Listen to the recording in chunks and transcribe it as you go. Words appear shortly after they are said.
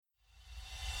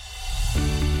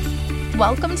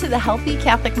welcome to the Healthy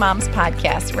Catholic Moms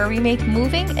podcast, where we make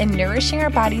moving and nourishing our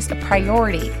bodies a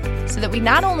priority so that we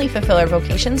not only fulfill our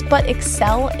vocations, but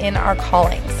excel in our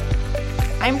callings.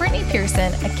 I'm Brittany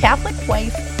Pearson, a Catholic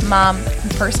wife, mom,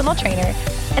 and personal trainer,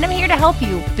 and I'm here to help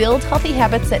you build healthy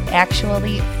habits that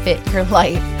actually fit your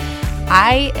life.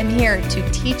 I am here to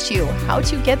teach you how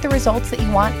to get the results that you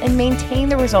want and maintain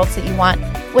the results that you want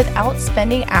without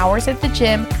spending hours at the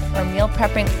gym or meal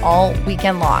prepping all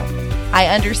weekend long. I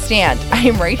understand. I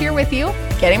am right here with you,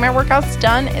 getting my workouts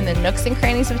done in the nooks and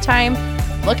crannies of time,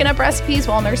 looking up recipes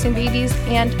while nursing babies,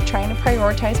 and trying to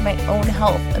prioritize my own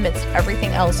health amidst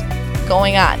everything else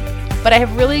going on. But I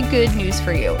have really good news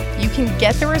for you. You can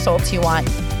get the results you want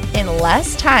in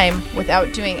less time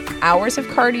without doing hours of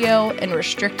cardio and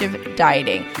restrictive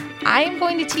dieting. I am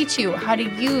going to teach you how to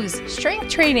use strength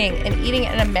training and eating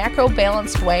in a macro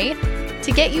balanced way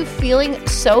to get you feeling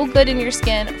so good in your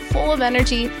skin, full of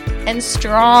energy, and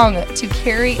strong to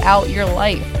carry out your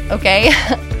life, okay?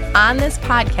 On this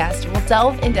podcast, we'll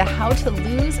delve into how to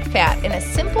lose fat in a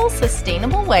simple,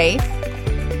 sustainable way,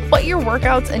 what your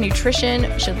workouts and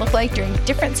nutrition should look like during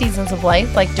different seasons of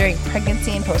life, like during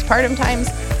pregnancy and postpartum times.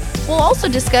 We'll also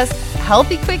discuss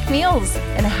healthy, quick meals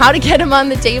and how to get them on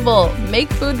the table, make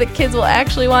food that kids will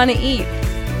actually want to eat,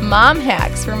 mom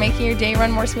hacks for making your day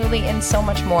run more smoothly, and so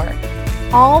much more.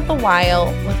 All the while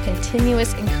with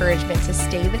continuous encouragement to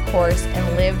stay the course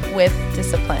and live with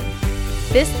discipline.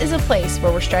 This is a place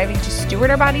where we're striving to steward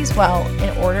our bodies well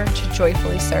in order to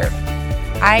joyfully serve.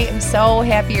 I am so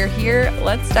happy you're here.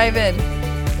 Let's dive in.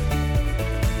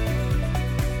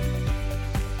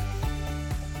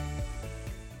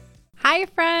 Hi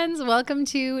friends, welcome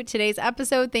to today's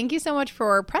episode. Thank you so much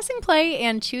for pressing play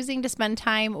and choosing to spend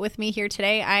time with me here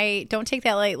today. I don't take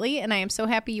that lightly, and I am so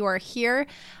happy you are here.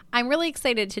 I'm really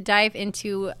excited to dive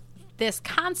into this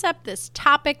concept, this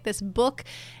topic, this book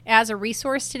as a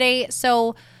resource today.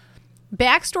 So,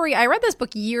 backstory, I read this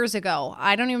book years ago.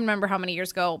 I don't even remember how many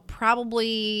years ago,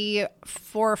 probably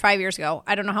 4 or 5 years ago.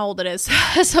 I don't know how old it is,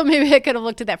 so maybe I could have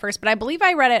looked at that first, but I believe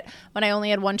I read it when I only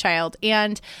had one child,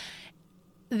 and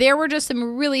there were just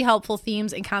some really helpful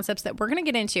themes and concepts that we're going to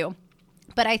get into.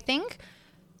 But I think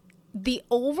the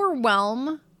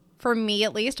overwhelm, for me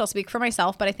at least, I'll speak for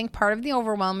myself, but I think part of the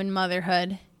overwhelm in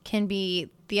motherhood can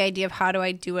be the idea of how do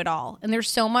I do it all? And there's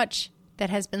so much that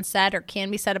has been said or can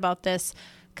be said about this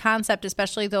concept,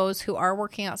 especially those who are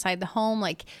working outside the home,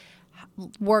 like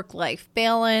work-life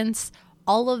balance,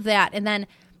 all of that. And then,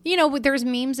 you know, there's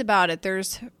memes about it.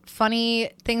 There's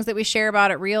funny things that we share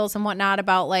about it, reels and whatnot,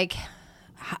 about like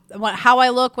how I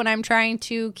look when I'm trying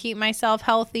to keep myself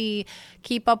healthy,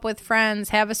 keep up with friends,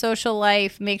 have a social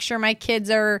life, make sure my kids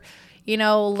are, you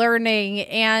know, learning,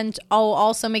 and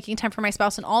also making time for my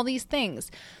spouse and all these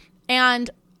things. And,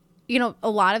 you know,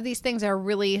 a lot of these things are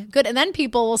really good. And then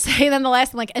people will say, then the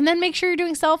last thing, like, and then make sure you're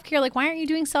doing self-care. Like, why aren't you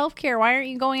doing self-care? Why aren't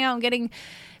you going out and getting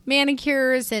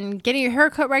manicures and getting your hair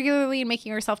cut regularly and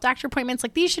making yourself doctor appointments?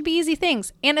 Like, these should be easy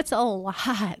things. And it's a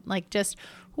lot, like just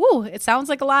woo, it sounds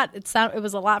like a lot. It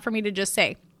was a lot for me to just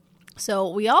say. So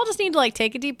we all just need to like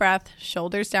take a deep breath,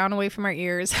 shoulders down away from our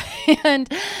ears, and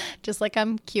just like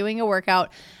I'm cueing a workout.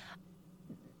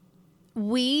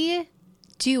 We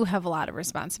do have a lot of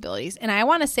responsibilities. And I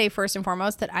want to say first and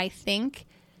foremost that I think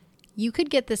you could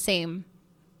get the same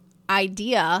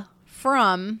idea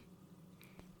from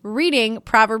reading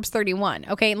Proverbs 31.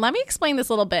 Okay, let me explain this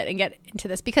a little bit and get into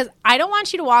this, because I don't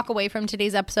want you to walk away from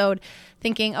today's episode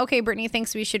thinking, okay, Brittany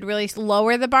thinks we should really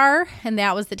lower the bar, and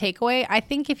that was the takeaway. I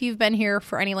think if you've been here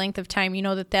for any length of time, you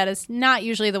know that that is not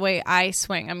usually the way I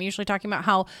swing. I'm usually talking about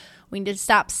how we need to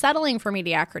stop settling for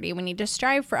mediocrity. We need to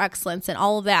strive for excellence and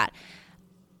all of that.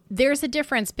 There's a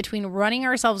difference between running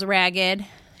ourselves ragged,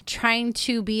 trying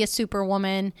to be a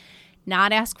superwoman,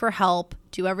 not ask for help,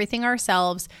 do everything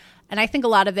ourselves. And I think a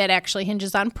lot of that actually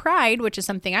hinges on pride, which is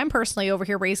something I'm personally over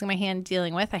here raising my hand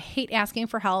dealing with. I hate asking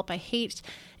for help. I hate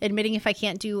admitting if I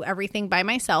can't do everything by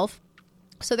myself.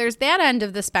 So there's that end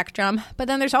of the spectrum. But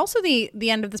then there's also the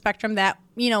end of the spectrum that,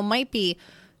 you know, might be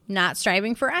not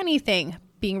striving for anything,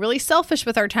 being really selfish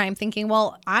with our time, thinking,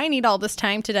 well, I need all this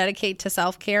time to dedicate to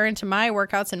self-care and to my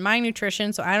workouts and my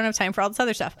nutrition, so I don't have time for all this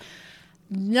other stuff.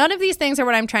 None of these things are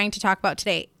what I'm trying to talk about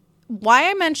today. Why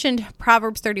I mentioned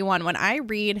Proverbs 31, when I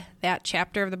read that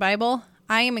chapter of the Bible,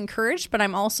 I am encouraged, but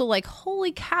I'm also like,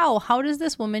 holy cow, how does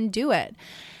this woman do it?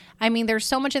 I mean, there's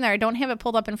so much in there. I don't have it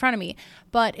pulled up in front of me,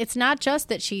 but it's not just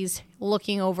that she's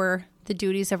looking over the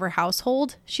duties of her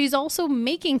household. She's also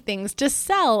making things to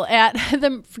sell at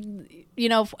the,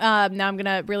 now I'm going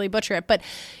to really butcher it, but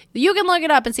you can look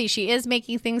it up and see she is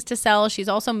making things to sell. She's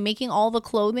also making all the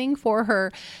clothing for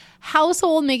her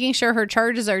household, making sure her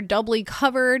charges are doubly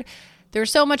covered.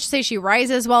 There's so much to say. She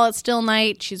rises while it's still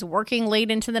night. She's working late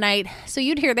into the night. So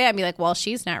you'd hear that and be like, well,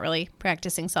 she's not really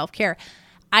practicing self-care.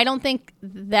 I don't think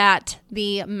that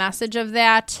the message of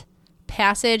that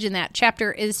passage in that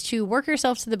chapter is to work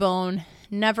yourself to the bone,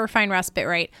 never find respite,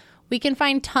 right? We can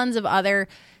find tons of other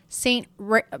saint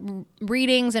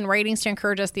readings and writings to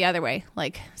encourage us the other way,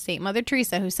 like Saint Mother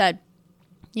Teresa, who said,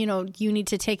 you need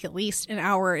to take at least an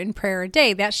hour in prayer a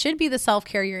day. That should be the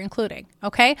self-care you're including,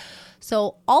 okay?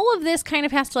 So all of this kind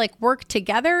of has to work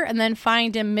together and then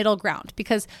find a middle ground,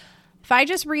 because if I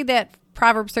just read that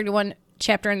Proverbs 31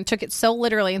 chapter and took it so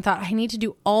literally and thought, I need to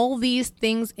do all these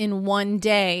things in one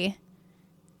day,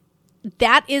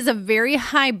 that is a very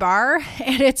high bar,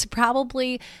 and it's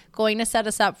probably going to set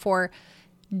us up for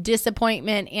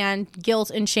disappointment and guilt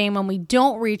and shame when we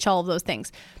don't reach all of those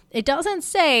things. It doesn't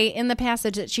say in the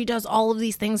passage that she does all of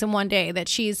these things in one day, that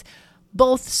she's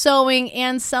both sewing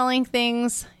and selling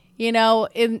things,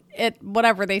 in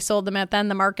whatever they sold them at then,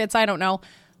 the markets, I don't know.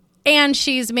 And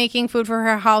she's making food for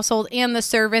her household and the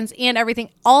servants and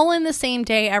everything all in the same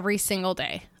day, every single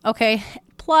day. Okay.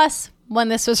 Plus, when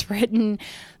this was written,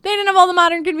 they didn't have all the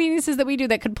modern conveniences that we do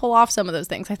that could pull off some of those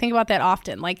things. I think about that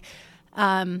often.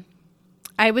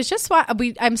 I was just,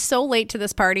 I'm so late to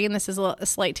this party, and this is a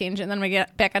slight tangent, and then we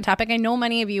get back on topic. I know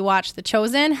many of you watched The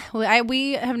Chosen.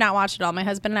 We have not watched it all. My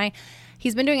husband and I,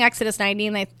 he's been doing Exodus 90,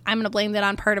 and I'm going to blame that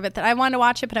on part of it, that I wanted to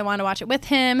watch it, but I wanted to watch it with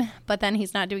him, but then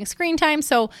he's not doing screen time.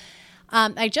 So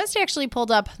I just actually pulled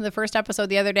up the first episode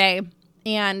the other day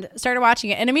and started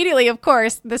watching it. And immediately, of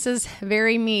course, this is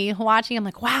very me watching. I'm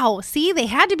like, wow, see, they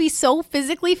had to be so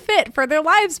physically fit for their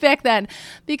lives back then.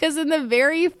 Because in the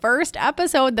very first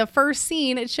episode, the first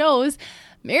scene, it shows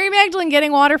Mary Magdalene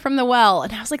getting water from the well.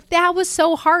 And I was like, that was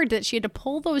so hard that she had to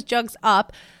pull those jugs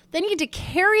up. Then you had to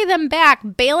carry them back,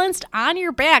 balanced on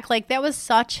your back. That was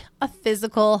such a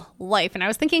physical life. And I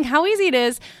was thinking how easy it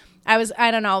is.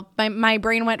 I don't know, my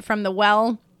brain went from the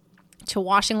well to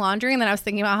washing laundry, and then I was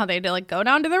thinking about how they had to go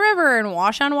down to the river and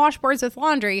wash on washboards with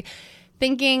laundry,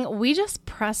 thinking we just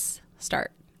press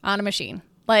start on a machine.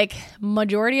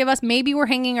 Majority of us, maybe we're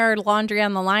hanging our laundry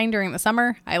on the line during the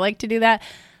summer. I like to do that.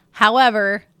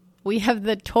 However, we have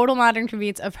the total modern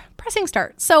convenience of pressing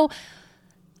start. So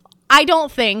I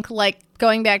don't think,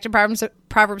 going back to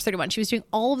Proverbs 31, she was doing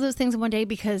all of those things in one day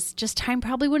because just time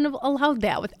probably wouldn't have allowed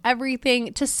that. With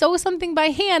everything, to sew something by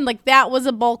hand, that was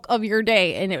a bulk of your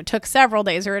day, and it took several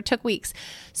days or it took weeks.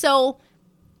 So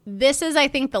this is, I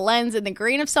think, the lens and the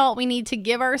grain of salt we need to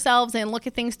give ourselves and look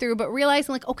at things through, but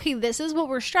realizing okay, this is what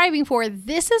we're striving for.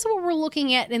 This is what we're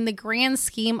looking at in the grand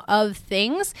scheme of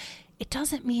things. It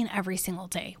doesn't mean every single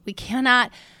day. We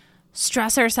cannot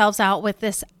stress ourselves out with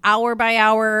this hour by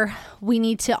hour. We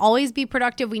need to always be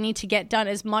productive. We need to get done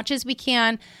as much as we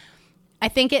can. I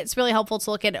think it's really helpful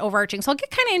to look at overarching. So I'll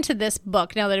get kind of into this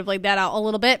book now that I've laid that out a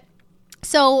little bit.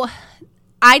 So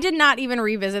I did not even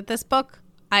revisit this book.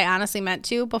 I honestly meant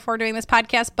to before doing this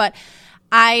podcast, but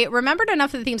I remembered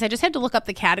enough of the themes. I just had to look up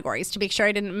the categories to make sure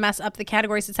I didn't mess up the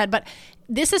categories it said, but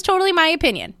this is totally my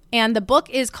opinion. And the book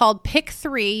is called Pick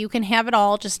 3. You Can Have It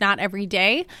All, Just Not Every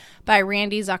Day by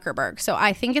Randy Zuckerberg. So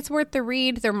I think it's worth the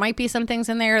read. There might be some things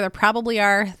in there probably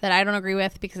are that I don't agree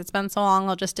with because it's been so long.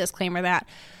 I'll just disclaimer that.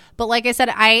 But like I said,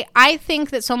 I think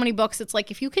that so many books, it's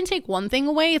if you can take one thing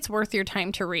away, it's worth your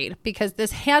time to read, because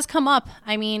this has come up.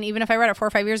 I mean, even if I read it 4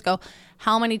 or 5 years ago,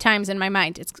 how many times in my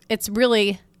mind? It's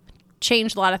really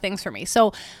changed a lot of things for me.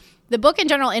 So the book in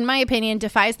general, in my opinion,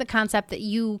 defies the concept that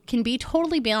you can be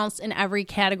totally balanced in every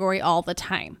category all the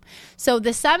time. So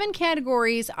the 7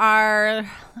 categories are,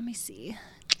 let me see.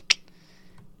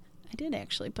 I did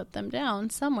actually put them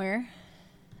down somewhere.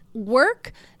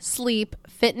 Work, sleep,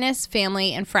 fitness,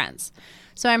 family, and friends.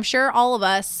 So I'm sure all of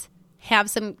us have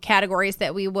some categories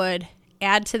that we would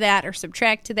add to that or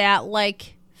subtract to that,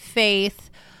 like faith,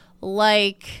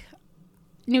 like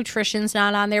nutrition's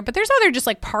not on there, but there's other just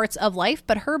parts of life.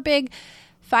 But her big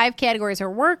 5 categories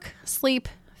are work, sleep,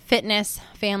 fitness,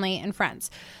 family, and friends.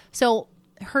 So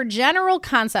her general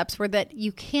concepts were that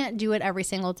you can't do it every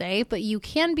single day, but you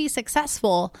can be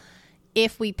successful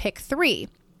if we pick 3.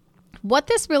 What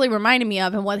this really reminded me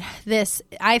of, and what this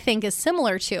I think is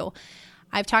similar to,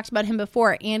 I've talked about him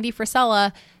before. Andy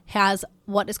Frisella has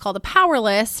what is called a power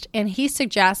list, and he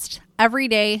suggests every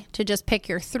day to just pick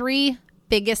your 3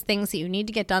 biggest things that you need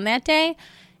to get done that day.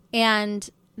 And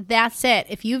that's it.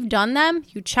 If you've done them,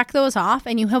 you check those off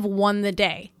and you have won the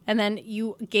day. And then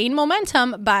you gain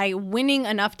momentum by winning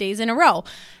enough days in a row.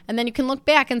 And then you can look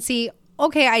back and see,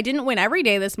 okay, I didn't win every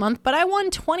day this month, but I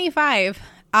won 25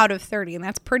 out of 30, and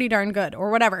that's pretty darn good, or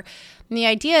whatever. And the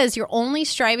idea is you're only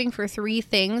striving for 3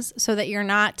 things so that you're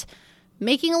not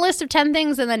making a list of 10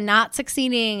 things and then not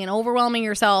succeeding and overwhelming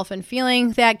yourself and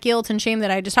feeling that guilt and shame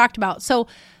that I just talked about. So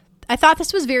I thought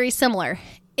this was very similar.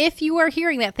 If you are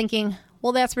hearing that thinking,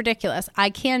 well, that's ridiculous.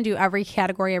 I can do every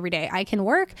category every day. I can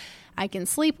work, I can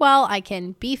sleep well, I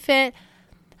can be fit,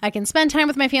 I can spend time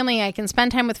with my family, I can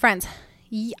spend time with friends.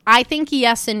 I think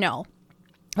yes and no.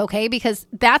 Okay, because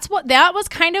that was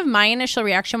kind of my initial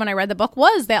reaction when I read the book,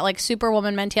 was that like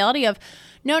superwoman mentality of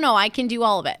no, I can do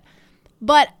all of it.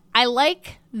 But I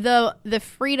like the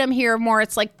freedom here more.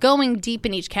 It's like going deep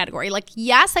in each category. Like,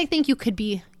 yes, I think you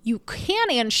can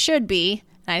and should be,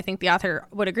 and I think the author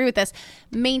would agree with this,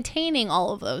 maintaining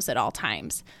all of those at all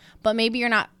times. But maybe you're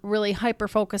not really hyper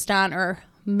focused on or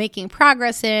making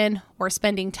progress in or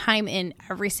spending time in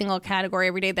every single category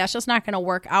every day. That's just not going to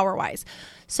work hour-wise.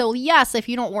 So yes, if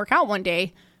you don't work out one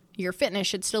day, your fitness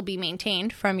should still be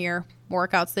maintained from your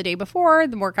workouts the day before,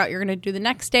 the workout you're going to do the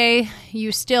next day.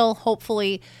 You still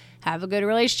hopefully have a good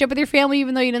relationship with your family,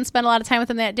 even though you didn't spend a lot of time with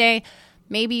them that day.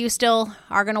 Maybe you still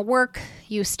are going to work.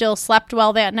 You still slept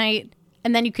well that night.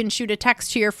 And then you can shoot a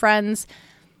text to your friends,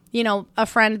 a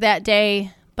friend that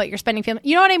day, but you're spending family.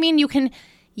 You know what I mean? You can,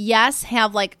 yes,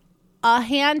 have like a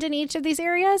hand in each of these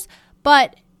areas,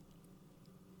 but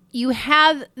you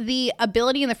have the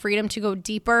ability and the freedom to go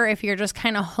deeper if you're just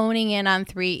kind of honing in on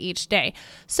 3 each day.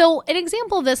 So an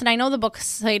example of this, and I know the book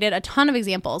cited a ton of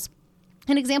examples.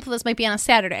 An example of this might be on a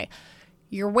Saturday.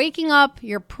 You're waking up,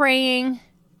 you're praying.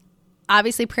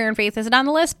 Obviously, prayer and faith isn't on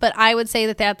the list, but I would say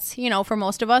that that's, for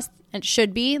most of us, it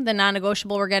should be the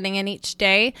non-negotiable we're getting in each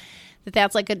day.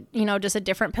 That's like just a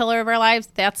different pillar of our lives.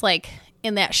 That's like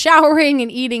in that showering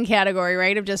and eating category,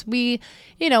 right? Of just we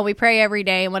pray every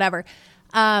day and whatever.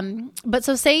 But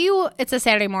so say it's a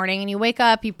Saturday morning and you wake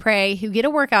up, you pray, you get a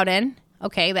workout in.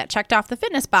 Okay, that checked off the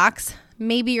fitness box.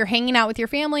 Maybe you're hanging out with your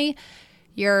family.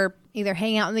 You're either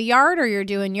hanging out in the yard or you're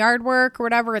doing yard work or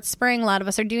whatever. It's spring. A lot of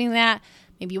us are doing that.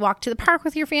 Maybe you walk to the park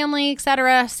with your family,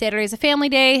 etc. Saturday's a family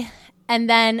day. And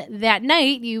then that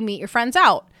night you meet your friends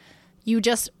out. You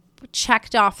just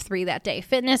checked off 3 that day: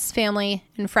 fitness, family,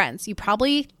 and friends. You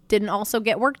probably didn't also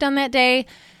get work done that day.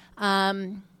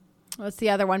 What's the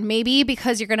other one? Maybe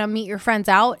because you're going to meet your friends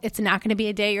out, it's not going to be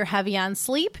a day you're heavy on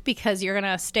sleep because you're going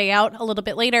to stay out a little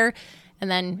bit later. And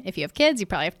then if you have kids, you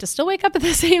probably have to still wake up at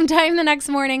the same time the next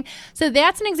morning. So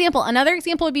that's an example. Another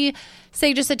example would be,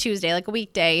 say, just a Tuesday, like a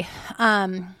weekday.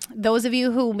 Those of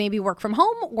you who maybe work from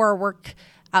home or work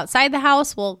outside the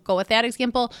house, we'll go with that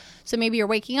example. So maybe you're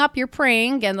waking up, you're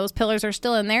praying. Again, those pillars are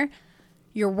still in there.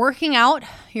 You're working out,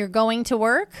 you're going to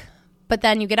work, but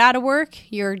then you get out of work,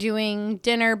 you're doing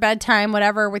dinner, bedtime,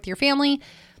 whatever with your family,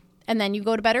 and then you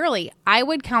go to bed early. I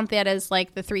would count that as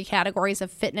like the 3 categories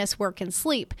of fitness, work, and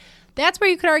sleep. That's where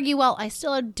you could argue, well, I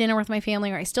still had dinner with my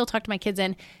family or I still talked to my kids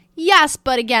in. Yes,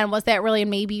 but again, was that really?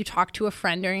 And maybe you talked to a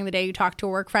friend during the day, you talked to a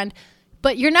work friend,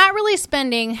 but you're not really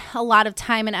spending a lot of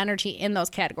time and energy in those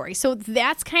categories. So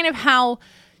that's kind of how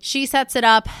she sets it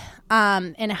up,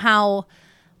 and how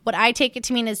what I take it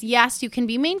to mean is, yes, you can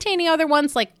be maintaining other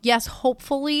ones. Like, yes,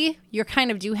 hopefully you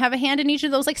kind of do have a hand in each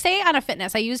of those. Like, say on a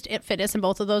fitness, I used fitness in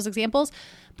both of those examples,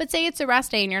 but say it's a rest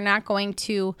day and you're not going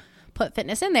to put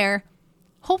fitness in there.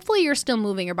 Hopefully you're still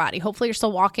moving your body. Hopefully you're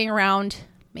still walking around.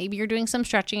 Maybe you're doing some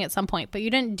stretching at some point, but you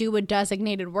didn't do a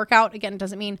designated workout. Again, it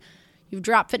doesn't mean you've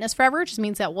dropped fitness forever. It just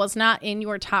means that was not in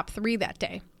your top 3 that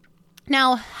day.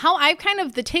 Now,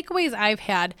 the takeaways I've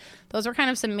had, those are kind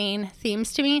of some main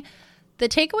themes to me. The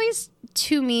takeaways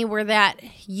to me were that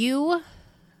I've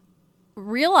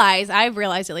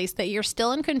realized at least, that you're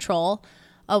still in control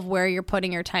of where you're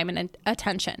putting your time and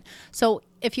attention. So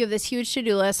if you have this huge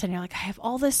to-do list and you're like, I have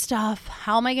all this stuff,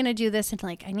 how am I going to do this? And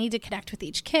like, I need to connect with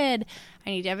each kid. I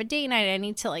need to have a date night. I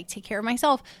need to like take care of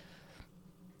myself.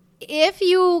 If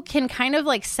you can kind of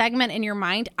like segment in your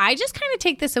mind, I just kind of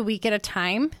take this a week at a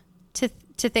time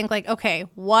to think like, okay,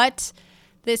 what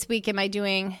this week am I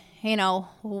doing,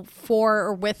 for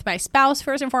or with my spouse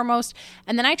first and foremost.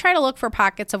 And then I try to look for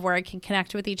pockets of where I can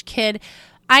connect with each kid.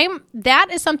 That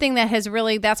is something that has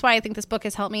really, that's why I think this book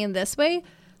has helped me in this way,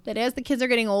 that as the kids are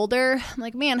getting older, I'm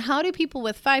like, man, how do people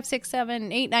with 5, 6,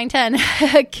 7, 8, 9, 10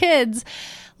 kids,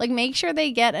 like make sure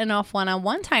they get enough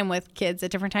one-on-one time with kids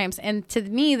at different times? And to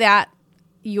me, that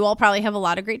you all probably have a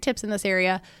lot of great tips in this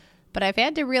area, but I've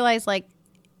had to realize like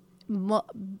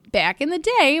back in the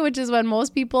day, which is when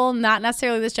most people, not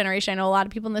necessarily this generation, I know a lot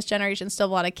of people in this generation still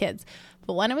have a lot of kids,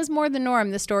 but when it was more the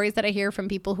norm, the stories that I hear from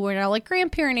people who are now like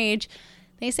grandparent age,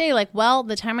 they say like, well,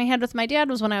 the time I had with my dad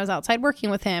was when I was outside working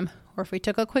with him, or if we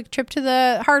took a quick trip to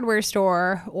the hardware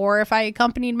store, or if I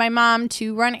accompanied my mom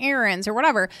to run errands or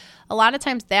whatever. A lot of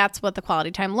times that's what the quality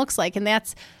time looks like. And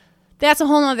that's a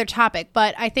whole nother topic.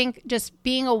 But I think just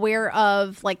being aware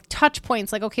of like touch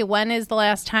points, like, okay, when is the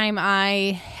last time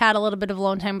I had a little bit of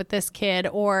alone time with this kid?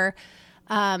 Or,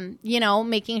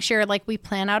 making sure like we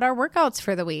plan out our workouts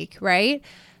for the week, right?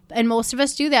 And most of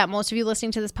us do that. Most of you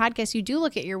listening to this podcast, you do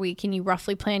look at your week and you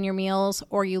roughly plan your meals,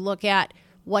 or you look at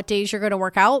what days you're going to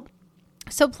work out.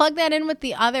 So plug that in with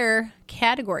the other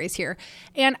categories here.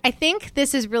 And I think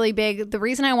this is really big. The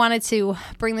reason I wanted to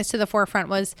bring this to the forefront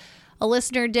was a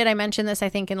listener did, I mentioned this, I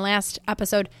think, in last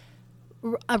episode,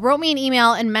 wrote me an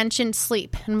email and mentioned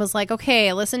sleep and was like, okay,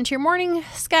 I listened to your morning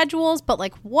schedules, but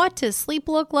like, what does sleep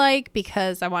look like?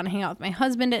 Because I want to hang out with my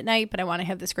husband at night, but I want to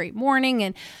have this great morning.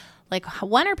 And like,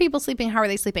 when are people sleeping? How are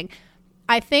they sleeping?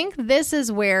 I think this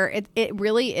is where it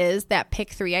really is that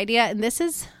pick 3 idea. And this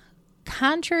is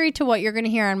contrary to what you're going to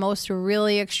hear on most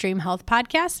really extreme health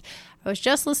podcasts. I was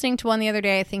just listening to one the other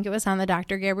day. I think it was on the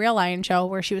Dr. Gabrielle Lyon show,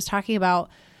 where she was talking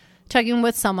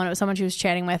with someone. It was someone she was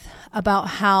chatting with about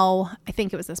how, I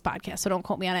think it was this podcast, so don't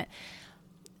quote me on it.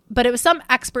 But it was some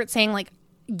expert saying like,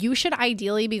 you should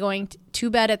ideally be going to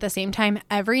bed at the same time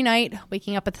every night,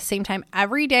 waking up at the same time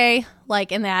every day,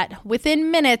 like in that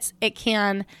within minutes, it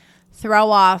can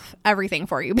throw off everything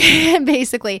for you,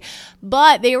 basically.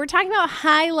 But they were talking about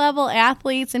high-level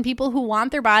athletes and people who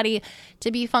want their body to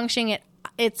be functioning at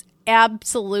its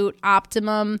absolute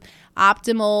optimal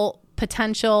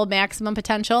potential, maximum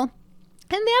potential.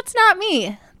 And that's not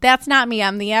me. That's not me.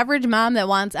 I'm the average mom that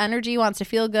wants energy, wants to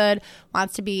feel good,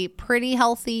 wants to be pretty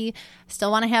healthy,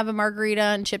 still want to have a margarita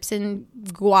and chips and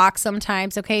guac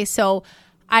sometimes, okay? So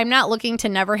I'm not looking to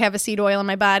never have a seed oil in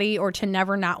my body, or to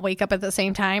never not wake up at the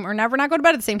same time, or never not go to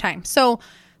bed at the same time. So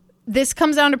this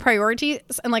comes down to priorities.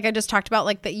 And like I just talked about,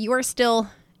 like that you are still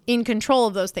in control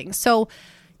of those things. So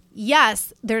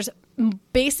yes, there's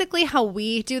basically how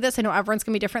we do this. I know everyone's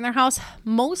going to be different in their house.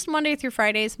 Most Monday through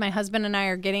Fridays, my husband and I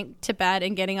are getting to bed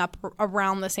and getting up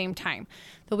around the same time.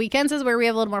 The weekends is where we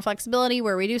have a little more flexibility,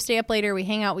 where we do stay up later, we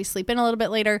hang out, we sleep in a little bit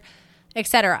later,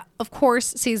 etc. Of course,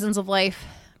 seasons of life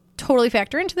totally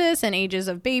factor into this, and ages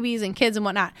of babies and kids and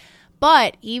whatnot.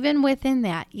 But even within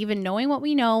that, even knowing what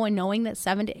we know and knowing that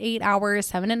 7 to 8 hours,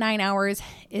 7 to 9 hours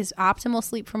is optimal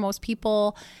sleep for most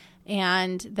people,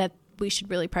 and that we should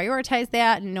really prioritize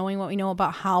that, and knowing what we know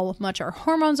about how much our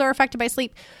hormones are affected by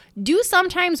sleep,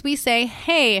 sometimes we say,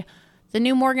 hey, the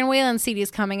new Morgan Wallen CD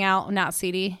is coming out, not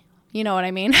CD, you know what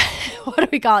I mean? What do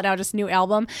we call it now? Just new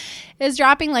album is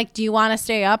dropping. Like, do you want to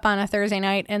stay up on a Thursday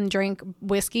night and drink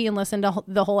whiskey and listen to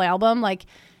the whole album? Like,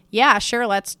 yeah, sure,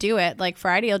 let's do it. Like,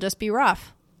 Friday will just be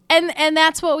rough. And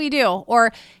that's what we do.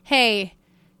 Or, hey,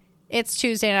 it's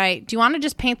Tuesday night. Do you want to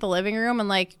just paint the living room? And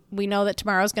like, we know that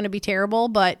tomorrow's going to be terrible,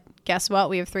 but guess what?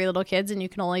 We have 3 little kids and you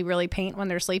can only really paint when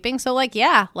they're sleeping. So like,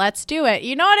 yeah, let's do it.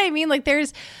 You know what I mean? Like,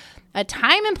 there's a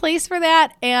time and place for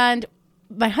that. And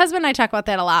my husband and I talk about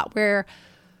that a lot, where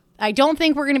I don't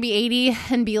think we're going to be 80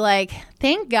 and be like,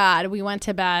 thank God we went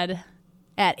to bed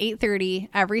at 8:30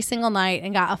 every single night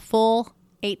and got a full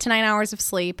 8 to 9 hours of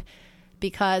sleep,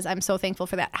 because I'm so thankful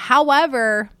for that.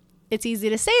 However, it's easy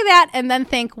to say that and then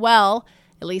think, well,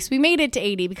 at least we made it to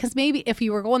 80, because maybe if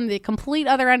you were going the complete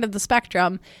other end of the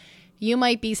spectrum, you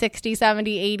might be 60,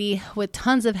 70, 80 with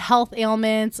tons of health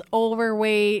ailments,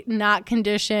 overweight, not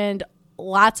conditioned,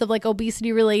 lots of like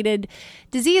obesity related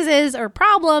diseases or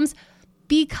problems,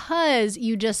 because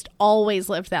you just always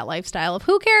lived that lifestyle of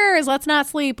who cares? Let's not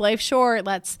sleep. Life's short.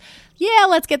 Let's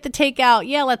get the takeout.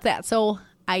 Yeah, let's that. So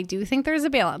I do think there's a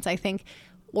balance. I think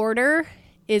order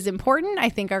is important. I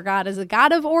think our God is a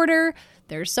God of order.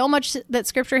 There's so much that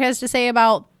scripture has to say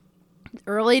about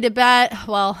early to bed.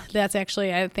 Well, that's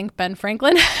actually, I think, Ben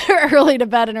Franklin, early to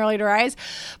bed and early to rise.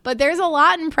 But there's a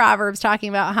lot in Proverbs talking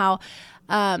about how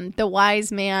the wise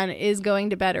man is going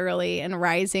to bed early and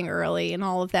rising early and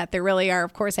all of that. There really are.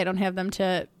 Of course, I don't have them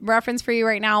to reference for you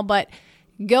right now, but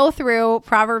go through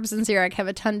Proverbs and Sirach, have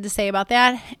a ton to say about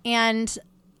that. And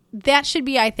that should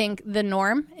be, I think, the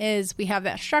norm, is we have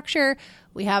that structure.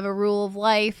 We have a rule of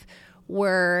life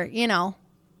where,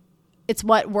 it's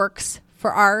what works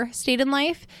for our state in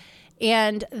life.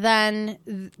 And then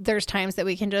there's times that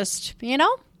we can just,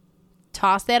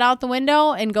 toss that out the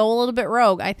window and go a little bit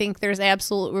rogue. I think there's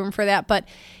absolute room for that, but,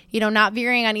 not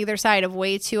veering on either side of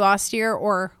way too austere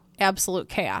or absolute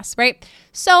chaos, right?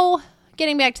 So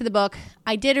getting back to the book,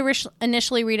 I did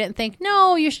initially read it and think,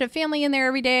 no, you should have family in there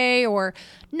every day, or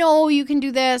no, you can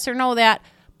do this, or no, that.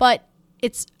 But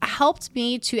it's helped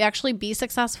me to actually be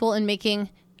successful in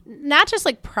making not just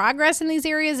like progress in these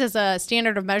areas as a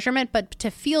standard of measurement, but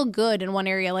to feel good in one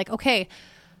area. Like, okay,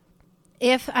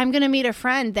 if I'm going to meet a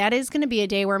friend, that is going to be a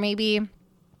day where maybe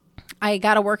I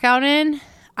got a workout in.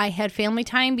 I had family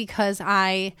time because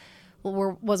I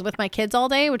was with my kids all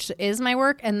day, which is my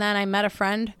work. And then I met a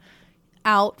friend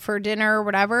out for dinner or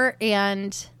whatever.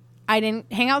 And I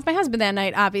didn't hang out with my husband that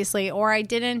night, obviously, or I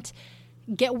didn't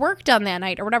get work done that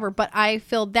night or whatever, but I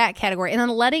filled that category. And then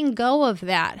letting go of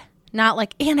that, not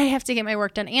like, and I have to get my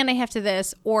work done and I have to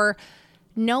this, or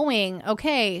knowing,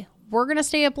 okay, we're going to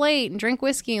stay up late and drink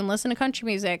whiskey and listen to country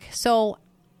music. So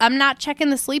I'm not checking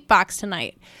the sleep box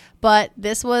tonight, but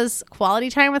this was quality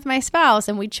time with my spouse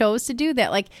and we chose to do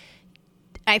that. Like,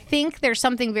 I think there's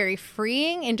something very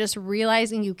freeing in just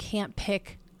realizing you can't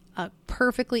pick a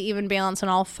perfectly even balance in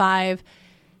all 5,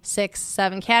 6,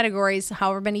 7 categories,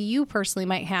 however many you personally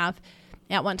might have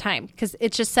at one time, because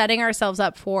it's just setting ourselves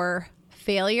up for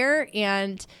failure.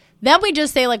 And then we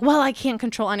just say like, well, I can't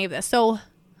control any of this. So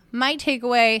my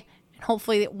takeaway, and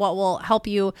hopefully what will help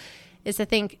you, is to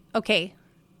think, okay,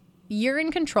 you're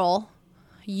in control.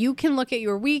 You can look at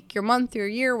your week, your month, your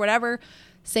year, whatever,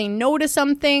 say no to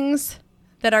some things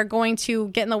that are going to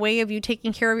get in the way of you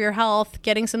taking care of your health,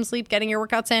 getting some sleep, getting your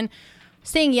workouts in,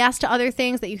 saying yes to other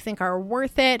things that you think are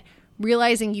worth it,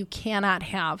 realizing you cannot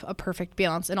have a perfect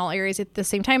balance in all areas at the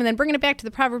same time, and then bringing it back to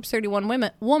the Proverbs 31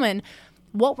 woman,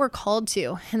 what we're called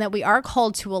to, and that we are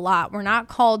called to a lot. We're not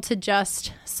called to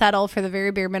just settle for the very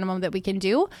bare minimum that we can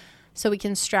do, so we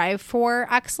can strive for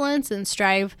excellence and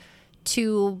strive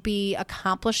to be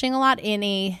accomplishing a lot in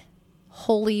a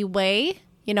holy way,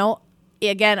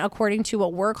 again, according to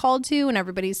what we're called to, and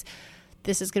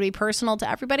this is going to be personal to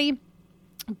everybody,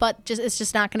 but it's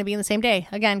just not going to be in the same day.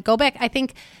 Again, go back. I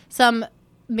think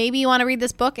maybe you want to read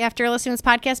this book after listening to this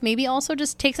podcast. Maybe also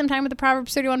just take some time with the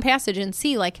Proverbs 31 passage and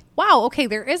see like, wow, okay,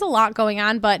 there is a lot going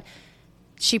on, but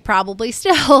she probably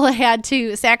still had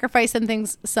to sacrifice some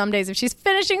things some days. If she's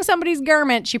finishing somebody's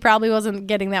garment, she probably wasn't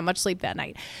getting that much sleep that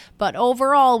night. But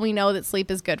overall, we know that sleep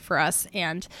is good for us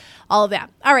and all of that.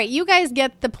 All right, you guys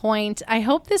get the point. I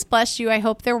hope this blessed you. I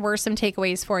hope there were some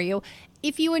takeaways for you.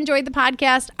 If you enjoyed the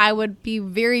podcast, I would be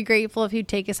very grateful if you'd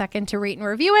take a second to rate and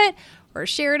review it, or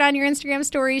share it on your Instagram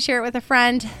story, share it with a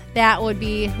friend. That would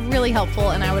be really helpful,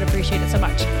 and I would appreciate it so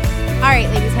much. All right,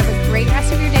 ladies, have a great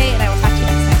rest of your day, and I will